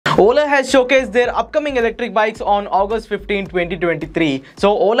Ola has showcased their upcoming electric bikes on August 15, 2023. So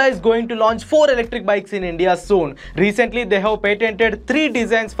Ola is going to launch 4 electric bikes in India soon. Recently, they have patented 3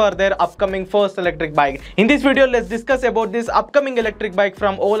 designs for their upcoming first electric bike. In this video, let's discuss about this upcoming electric bike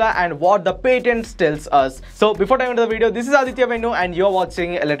from Ola and what the patent tells us. So before diving into the video, this is Aditya Venu and you're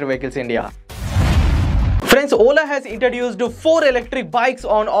watching Electric Vehicles India. Friends, Ola has introduced 4 electric bikes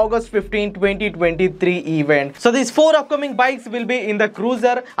on August 15, 2023 event. So these 4 upcoming bikes will be in the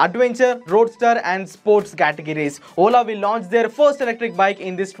cruiser, adventure, roadster and sports categories. Ola will launch their first electric bike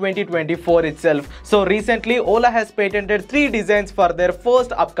in this 2024 itself. So recently, Ola has patented 3 designs for their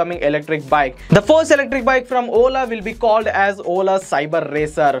first upcoming electric bike. The first electric bike from Ola will be called as Ola Cyber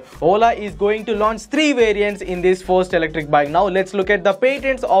Racer. Ola is going to launch 3 variants in this first electric bike. Now let's look at the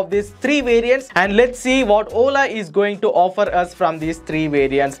patents of these 3 variants and let's see what Ola is going to offer us from these 3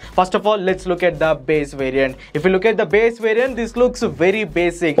 variants. First of all, let's look at the base variant. If you look at the base variant, this looks very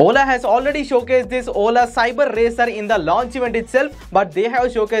basic. Ola has already showcased this Ola Cyber Racer in the launch event itself, but they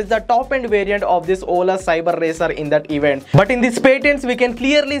have showcased the top end variant of this Ola Cyber Racer in that event. But in these patents, we can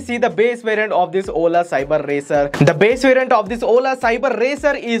clearly see the base variant of this Ola Cyber Racer. The base variant of this Ola Cyber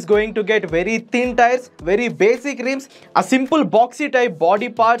Racer is going to get very thin tires, very basic rims, a simple boxy type body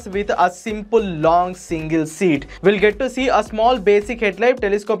parts with a simple long single seat. We'll get to see a small basic headlight,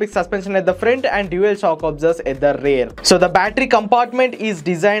 telescopic suspension at the front and dual shock absorbers at the rear. So the battery compartment is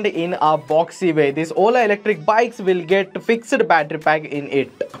designed in a boxy way. This Ola electric bikes will get fixed battery pack in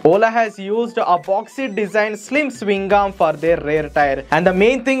it. Ola has used a boxy design slim swing arm for their rear tire. And the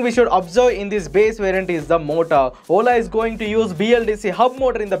main thing we should observe in this base variant is the motor. Ola is going to use BLDC hub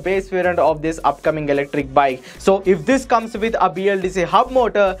motor in the base variant of this upcoming electric bike. So if this comes with a BLDC hub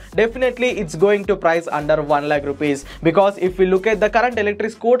motor, definitely it's going to price under 1 lakh rupees, because if we look at the current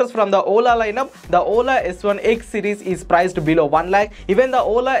electric scooters from the Ola lineup, the Ola S1X series is priced below 1 lakh. Even the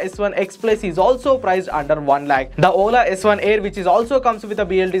Ola S1X Plus is also priced under 1 lakh. The Ola S1 Air, which is also comes with a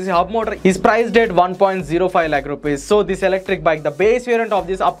BLDC hub motor, is priced at 1.05 lakh rupees. So this electric bike, the base variant of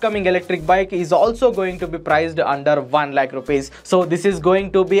this upcoming electric bike, is also going to be priced under 1 lakh rupees. So this is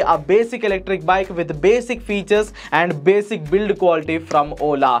going to be a basic electric bike with basic features and basic build quality from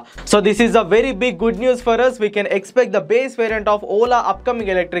Ola. So this is a very big good news for us. We can expect the base variant of Ola upcoming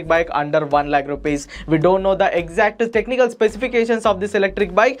electric bike under 1 lakh rupees. We don't know the exact technical specifications of this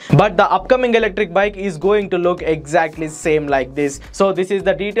electric bike, but the upcoming electric bike is going to look exactly same like this. So this is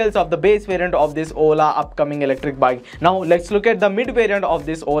the details of the base variant of this Ola upcoming electric bike. Now let's look at the mid variant of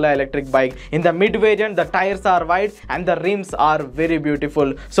this Ola electric bike. In the mid variant, the tires are wide and the rims are very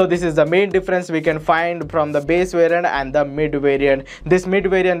beautiful. So this is the main difference we can find from the base variant and the mid variant. This mid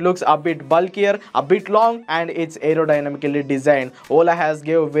variant looks a bit bulkier, a bit long, and it's aerodynamically designed. Ola has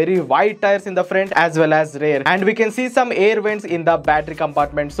gave very wide tires in the front as well as rear, and we can see some air vents in the battery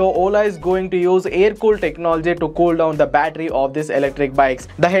compartment. So Ola is going to use air cooled technology to cool down the battery of this electric bikes.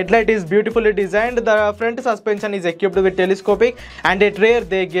 The headlight is beautifully designed. The front suspension is equipped with telescopic, and at rear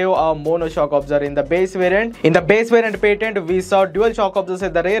they gave a mono shock absorber in the base variant. In the base variant patent, we saw dual shock absorbers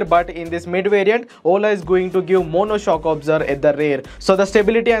at the rear, but in this mid variant, Ola is going to give mono shock absorber at the rear. So the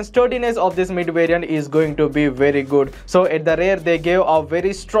stability and sturdiness of this mid variant is going to be very good. So at the rear they gave a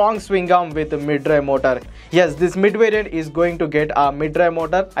very strong swing arm with a mid-drive motor. Yes, this mid variant is going to get a mid-drive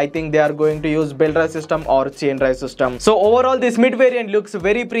motor. I think they are going to use belt drive system or chain drive system. So overall this mid variant looks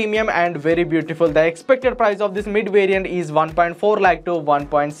very premium and very beautiful. The expected price of this mid variant is 1.4 lakh to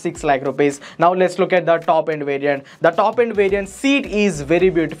 1.6 lakh rupees. Now let's look at the top end variant. The top end variant seat is very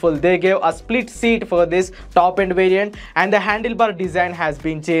beautiful. They gave a split seat for this top end variant, and the handlebar design has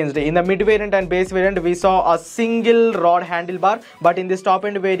been changed. In the mid variant and base variant, we saw a single rod handlebar, but in this top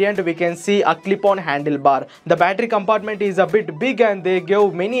end variant we can see a clip-on handlebar. The battery compartment is a bit big and they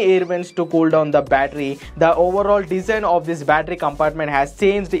give many air vents to cool down the battery. The overall design of this battery compartment has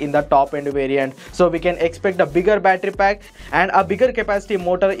changed in the top end variant, so we can expect a bigger battery pack and a bigger capacity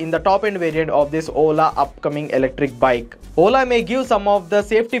motor in the top end variant of this Ola upcoming electric bike. Ola may give some of the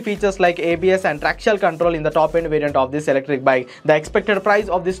safety features like ABS and traction control in the top end variant of this electric bike. The expected price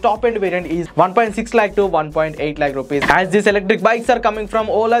of this top end variant is 1.6 lakh to 1.8 lakh rupees. As these electric bikes are coming from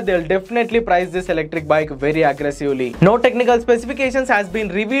Ola, they'll definitely price this electric bike very aggressively. No technical specifications has been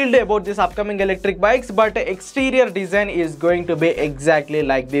revealed about this upcoming electric bikes, but exterior design is going to be exactly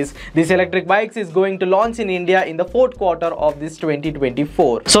like this. This electric bikes is going to launch in India in the 4th quarter of this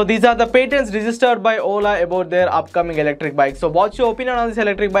 2024. So these are the patents registered by Ola about their upcoming electric bikes. So what's your opinion on these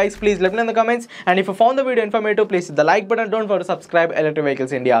electric bikes? Please let me know in the comments, and if you found the video informative, please hit the like button. Don't forget to subscribe Electric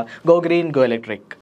Vehicles India. Go green, go electric.